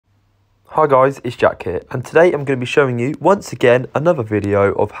Hi guys, it's Jack here, and today I'm going to be showing you once again another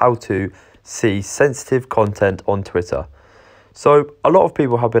video of how to see sensitive content on Twitter. So a lot of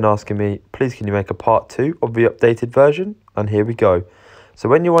people have been asking me, please can you make a part 2 of the updated version? And here we go. So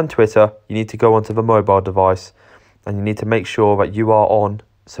when you're on Twitter, you need to go onto the mobile device and you need to make sure that you are on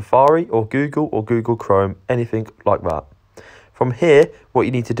Safari or Google Chrome, anything like that. From here, what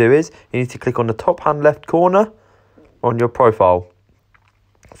you need to do is you need to click on the top hand left corner on your profile.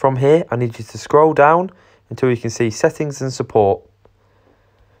 From here, I need you to scroll down until you can see Settings and Support.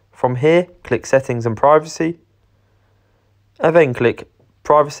 From here, click Settings and Privacy, and then click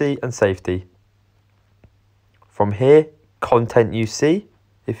Privacy and Safety. From here, Content You See,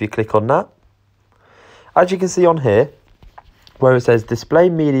 if you click on that. As you can see on here, where it says Display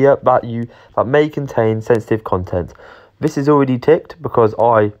Media that may contain sensitive content. This is already ticked because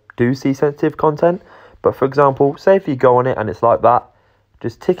I do see sensitive content, but for example, say if you go on it and it's like that,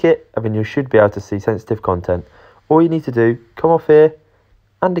 just tick it and then you should be able to see sensitive content. All you need to do, come off here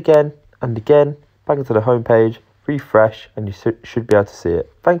and again, back into the home page, refresh, and you should be able to see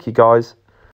it. Thank you guys.